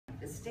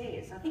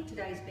stairs. I think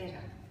today's better.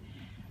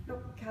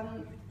 Look,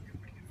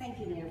 thank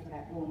you, Neil, for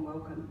that warm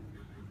welcome.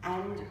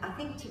 And I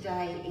think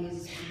today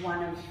is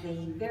one of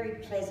the very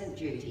pleasant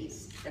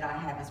duties that I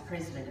have as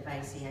President of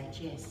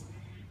ACHS,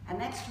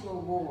 and that's to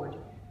award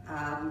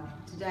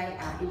today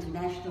our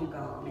International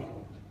Gold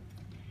Medal.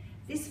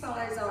 This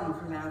follows on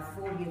from our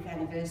 40th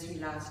anniversary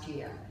last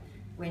year,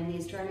 when the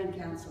Australian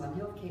Council on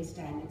Healthcare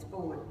Standards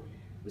Board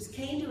was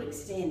keen to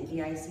extend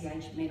the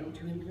ACH medal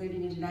to include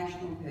an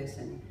international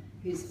person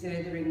who's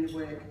furthering the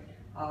work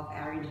of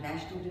our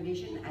international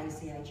division,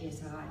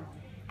 ACHSI,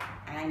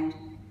 and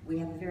we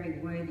have a very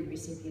worthy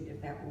recipient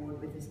of that award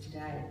with us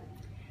today.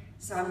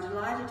 So I'm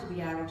delighted to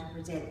be able to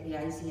present the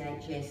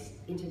ACHS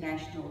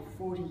International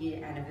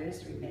 40-year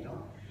anniversary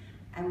medal,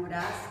 and would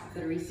ask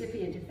the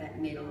recipient of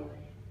that medal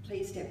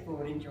please step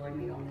forward and join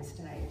me on the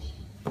stage.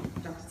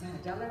 Dr.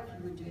 Sahadulla, if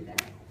you would do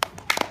that.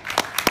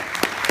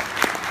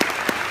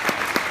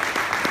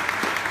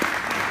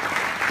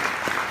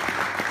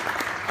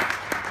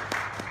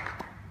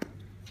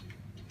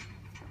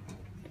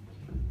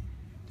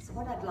 So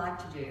what I'd like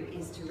to do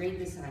is to read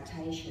the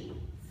citation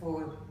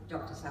for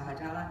Dr.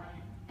 Sahadulla,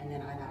 and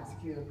then I'd ask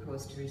you, of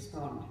course, to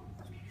respond.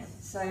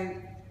 So,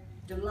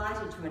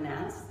 delighted to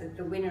announce that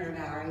the winner of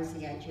our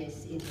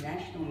ACHS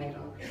International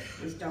Medal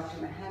is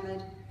Dr.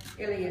 Mohammed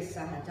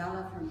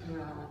Sahadulla from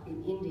Kerala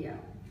in India.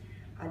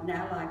 I'd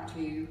now like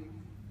to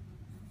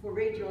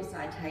read your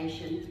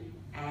citation,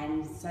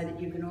 and so that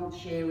you can all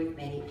share with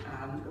me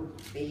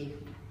the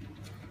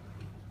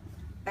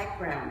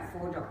background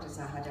for Dr.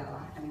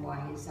 Sahadulla and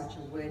why he's such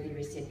a worthy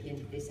recipient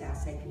of this, our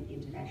second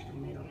international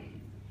medal.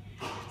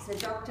 So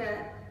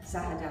Dr.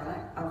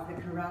 Sahadulla of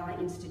the Kerala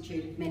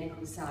Institute of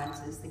Medical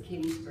Sciences, the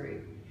KIMS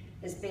Group,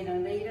 has been a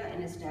leader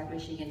in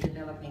establishing and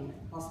developing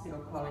hospital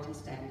quality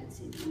standards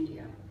in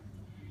India.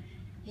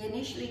 He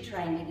initially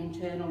trained in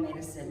internal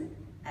medicine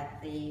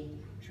at the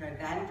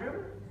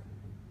Trivandrum,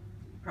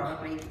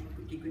 probably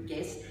you could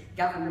guess,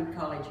 Government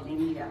College in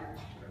India.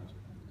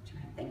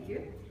 Thank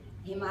you.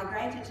 He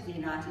migrated to the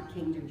United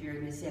Kingdom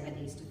during the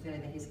 70s to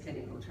further his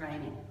clinical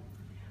training.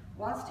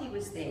 Whilst he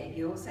was there,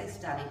 he also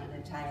studied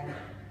and attained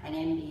an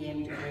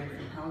MBM degree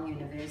from Hull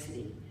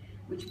University,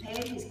 which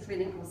paired his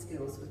clinical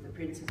skills with the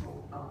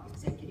principle of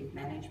executive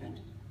management.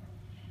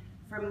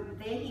 From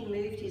there, he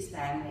moved his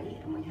family,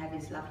 and we have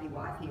his lovely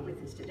wife here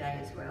with us today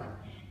as well,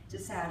 to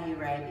Saudi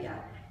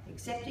Arabia,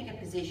 accepting a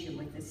position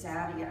with the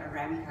Saudi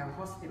Aramco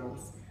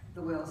Hospitals,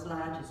 the world's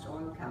largest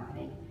oil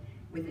company,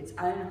 with its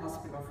own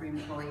hospital for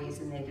employees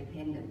and their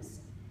dependents.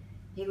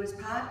 He was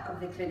part of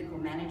the clinical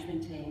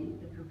management team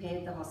that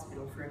prepared the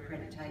hospital for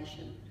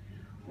accreditation,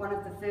 one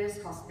of the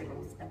first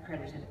hospitals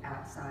accredited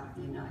outside of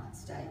the United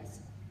States.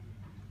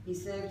 He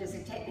served as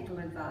a technical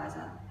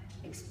advisor,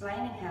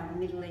 explaining how the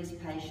Middle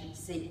East patients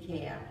seek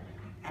care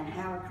and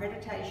how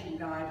accreditation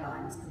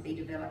guidelines could be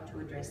developed to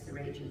address the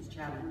region's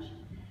challenge.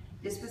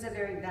 This was a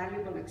very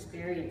valuable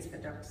experience for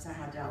Dr.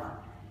 Sahadulla,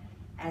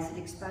 as it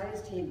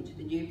exposed him to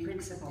the new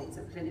principles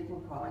of clinical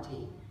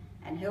quality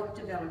and helped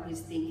develop his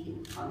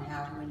thinking on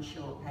how to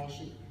ensure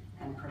patient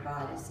and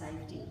provider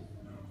safety.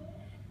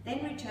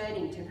 Then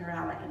returning to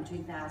Kerala in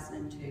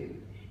 2002,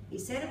 he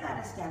set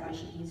about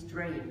establishing his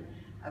dream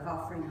of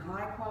offering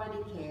high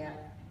quality care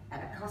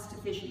at a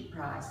cost-efficient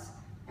price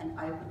and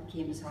opened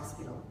KIMS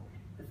Hospital,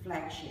 the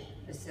flagship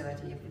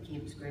facility of the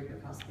KIMS Group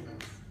of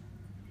hospitals.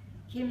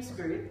 KIMS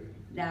Group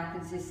now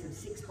consists of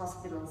 6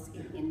 hospitals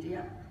in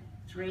India,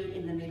 3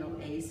 in the Middle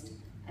East,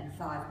 and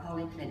 5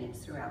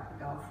 polyclinics throughout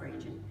the Gulf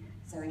region.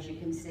 So as you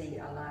can see,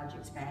 a large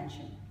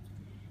expansion.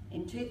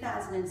 In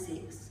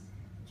 2006,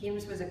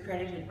 KIMS was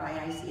accredited by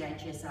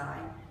ACHSI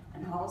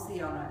and holds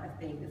the honour of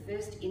being the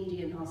first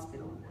Indian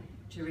hospital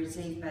to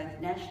receive both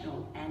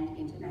national and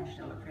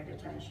international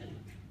accreditation.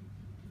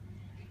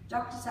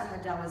 Dr.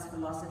 Sahadulla's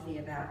philosophy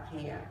about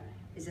care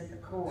is at the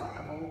core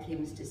of all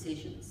KIMS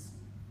decisions.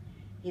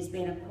 He's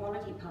been a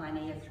quality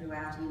pioneer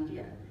throughout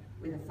India,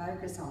 with a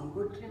focus on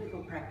good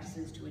clinical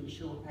practices to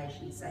ensure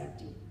patient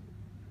safety.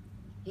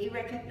 He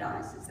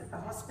recognises that the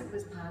hospital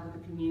is part of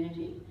the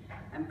community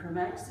and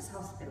promotes this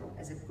hospital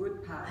as a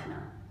good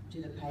partner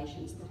to the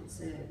patients that it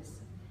serves.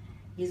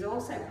 He's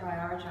also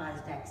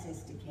prioritised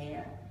access to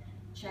care,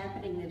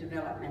 championing the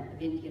development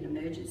of Indian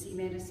emergency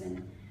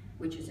medicine,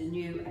 which is a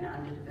new and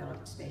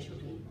underdeveloped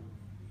specialty.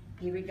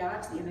 He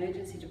regards the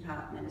emergency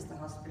department as the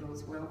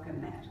hospital's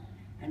welcome mat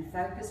and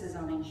focuses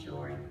on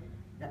ensuring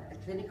that the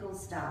clinical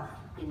staff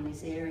in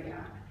this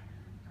area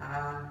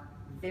are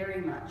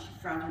very much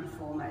front and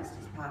foremost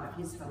as part of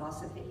his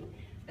philosophy,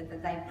 but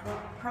that they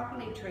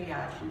properly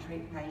triage and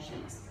treat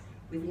patients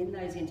within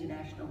those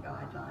international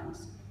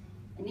guidelines,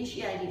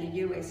 initiating a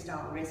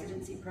US-style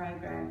residency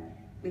program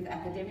with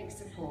academic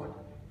support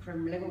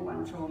from level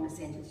 1 trauma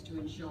centres to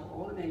ensure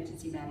all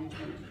emergency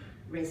management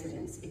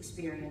residents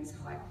experience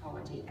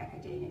high-quality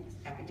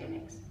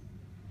academics.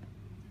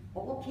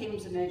 All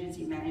KIMS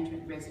emergency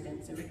management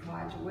residents are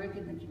required to work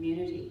in the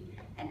community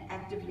and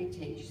actively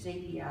teach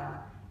CPR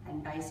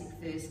and basic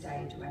first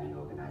aid to any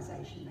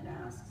organisation that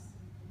asks.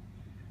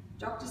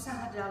 Dr.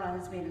 Sahadulla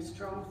has been a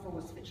strong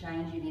force for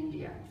change in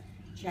India,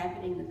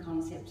 championing the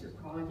concepts of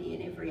quality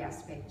in every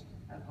aspect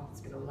of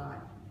hospital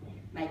life,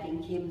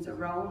 making KIMS a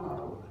role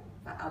model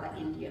for other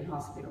Indian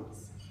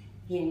hospitals.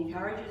 He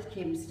encourages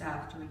KIMS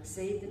staff to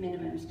exceed the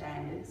minimum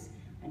standards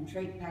and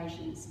treat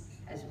patients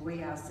as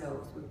we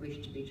ourselves would wish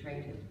to be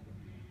treated.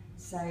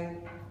 So,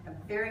 a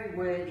very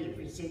worthy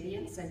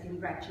recipient, so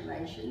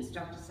congratulations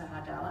Dr.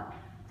 Sahadulla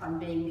on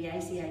being the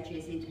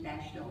ACHS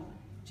International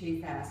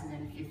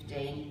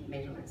 2015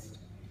 medalist.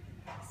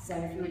 So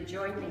if you would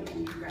join me in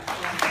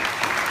congratulations.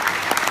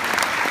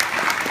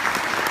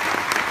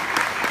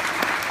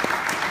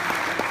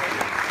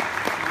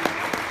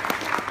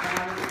 And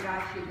I would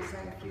like you to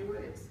say a few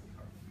words.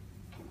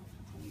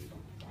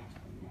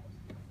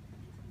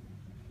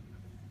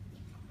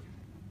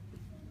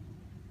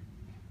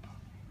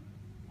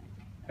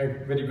 A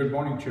very good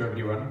morning to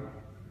everyone,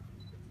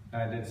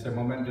 and it's a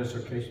momentous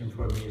occasion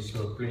for me,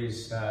 so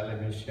please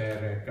let me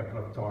share a couple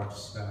of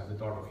thoughts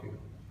with all of you.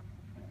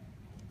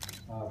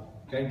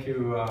 Thank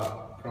you,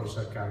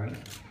 Professor Karen,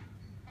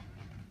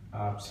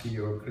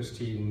 CEO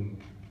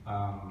Christine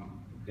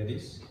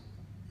Dennis,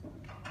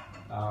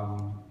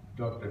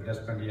 Dr.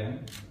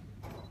 Despandian.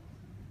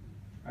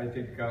 I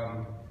think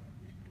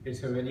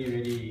it's a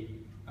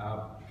very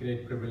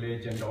great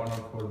privilege and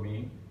honor for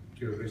me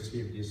to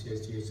receive this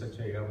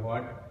ACHS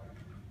award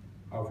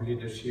of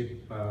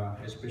leadership,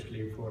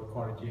 especially for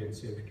quality and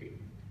safety.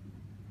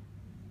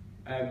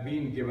 I've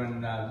been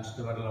given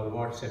several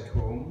awards at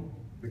home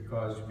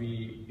because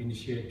we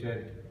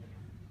initiated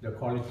the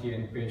quality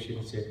and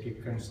patient safety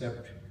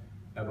concept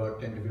about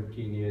 10 to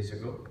 15 years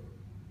ago,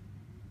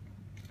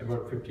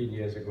 about 15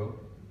 years ago.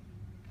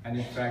 And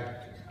in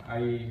fact,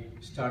 I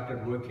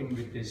started working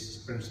with these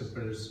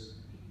principles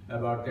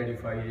about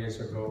 35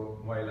 years ago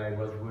while I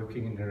was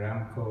working in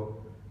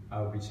Aramco,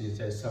 which is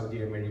a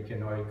Saudi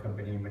American oil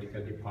company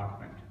medical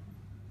department.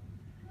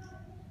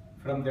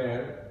 From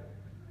there,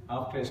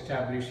 after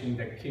establishing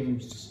the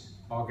KIMS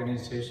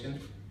organization,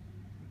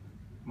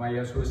 my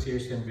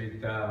association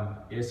with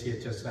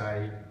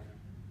ACHS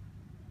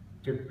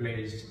took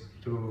place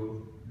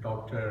through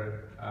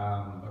Dr.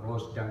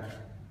 Rose Duncan,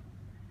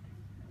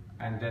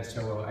 and that's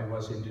how I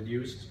was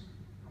introduced.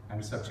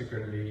 And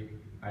subsequently,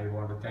 I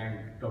want to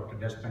thank Dr.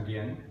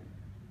 Despandian,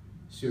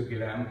 Sue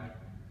Gillam,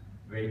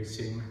 Wayne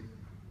Singh,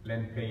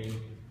 Len Payne.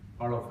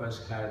 All of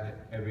us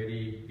had a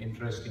very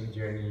interesting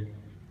journey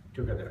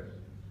together.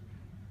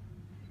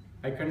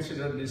 I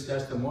consider this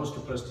as the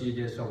most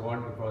prestigious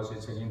award because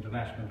it's an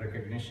international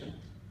recognition,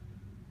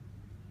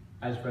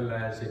 as well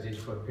as it is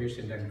for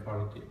patient and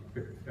quality,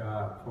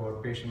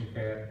 for patient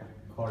care,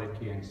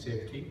 quality and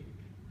safety.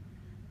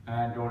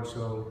 And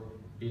also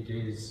it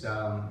is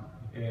a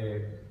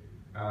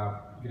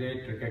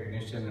great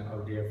recognition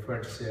of the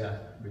efforts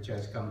which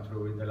has come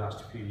through in the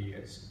last few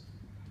years.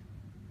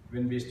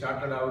 When we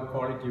started out,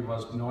 quality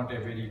was not a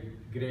very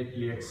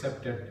greatly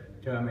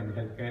accepted term in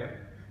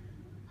healthcare.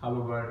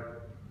 However,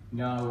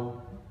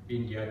 now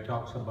India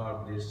talks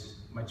about this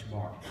much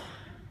more.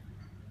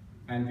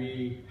 And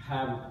we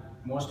have,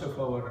 most of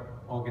our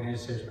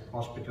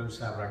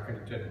hospitals are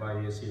accredited by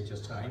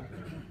ACHS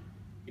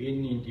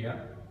in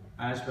India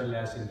as well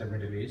as in the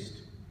Middle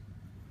East.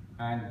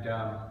 And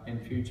in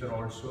future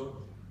also,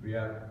 we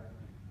are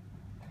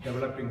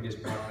developing this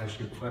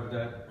partnership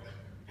further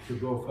to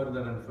go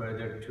further and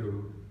further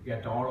to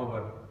get all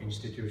our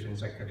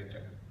institutions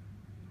accredited.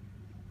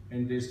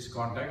 In this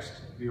context,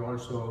 we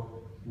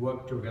also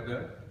work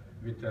together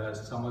with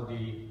some of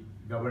the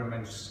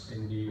governments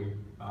in the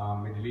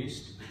Middle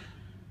East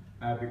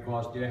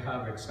because they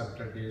have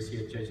accepted the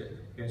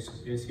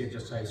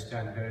ACHS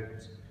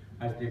standards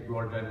as the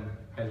golden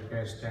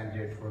healthcare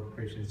standard for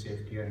patient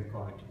safety and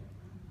quality.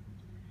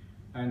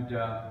 And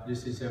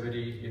this is a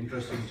very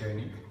interesting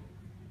journey.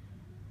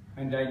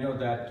 And I know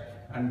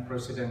that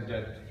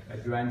unprecedented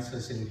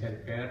advances in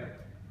healthcare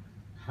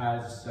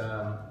has,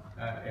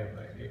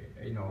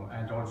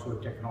 and also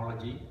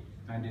technology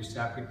and its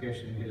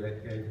application in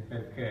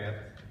healthcare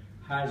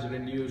has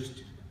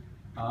reduced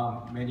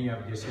many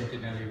of the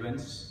sentinel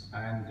events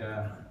and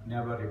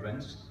never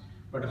events.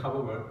 But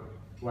however,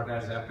 what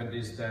has happened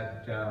is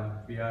that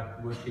we are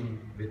working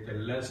with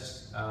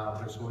less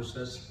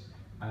resources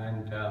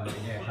and in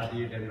a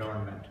hurried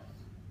environment,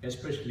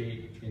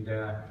 especially in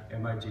the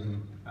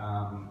emerging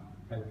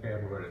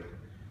healthcare world,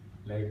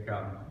 like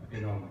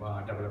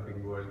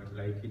developing world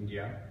like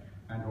India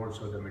and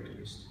also the Middle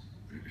East.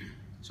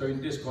 So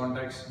in this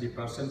context, the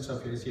presence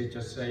of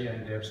ACHS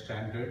and their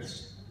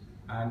standards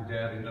and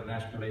their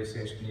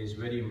internationalization is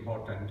very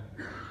important,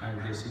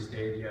 and this is the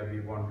area we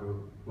want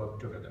to work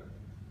together.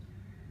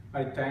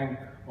 I thank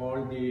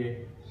all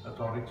the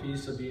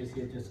authorities of the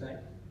ACHS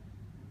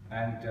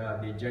and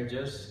the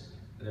judges,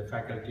 the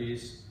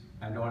faculties,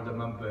 and all the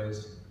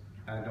members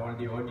and all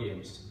the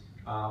audience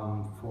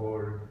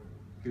for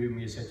giving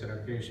me such an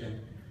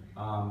occasion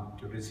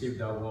to receive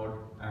the award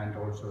and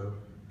also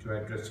to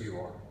address you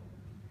all.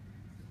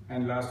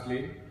 And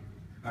lastly,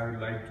 I would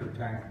like to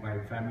thank my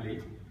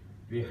family.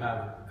 We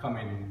have come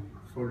in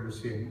full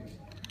swing.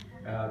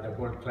 The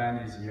whole clan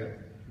is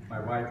here. My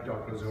wife,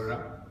 Dr.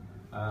 Zora,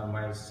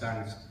 my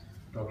sons,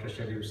 Dr.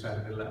 Sharif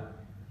Sahadulla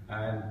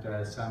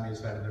and Sami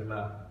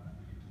Sahadulla,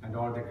 and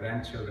all the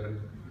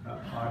grandchildren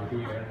are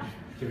here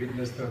to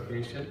witness the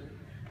occasion.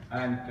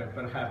 And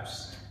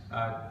perhaps,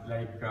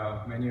 like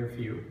many of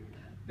you,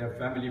 the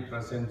family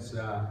presence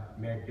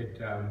make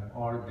it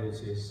all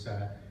this is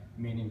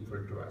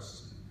meaningful to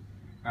us.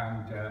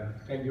 And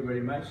thank you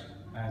very much,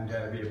 and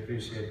we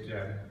appreciate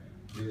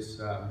this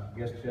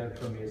gesture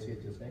from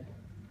ACHS.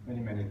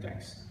 Many, many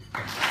thanks.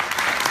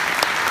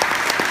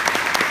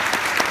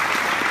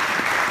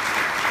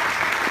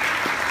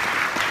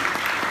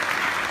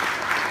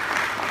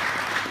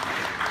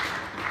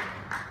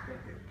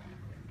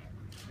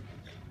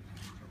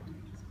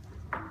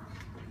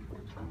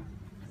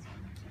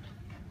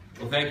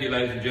 Well, thank you,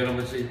 ladies and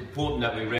gentlemen. It's important that we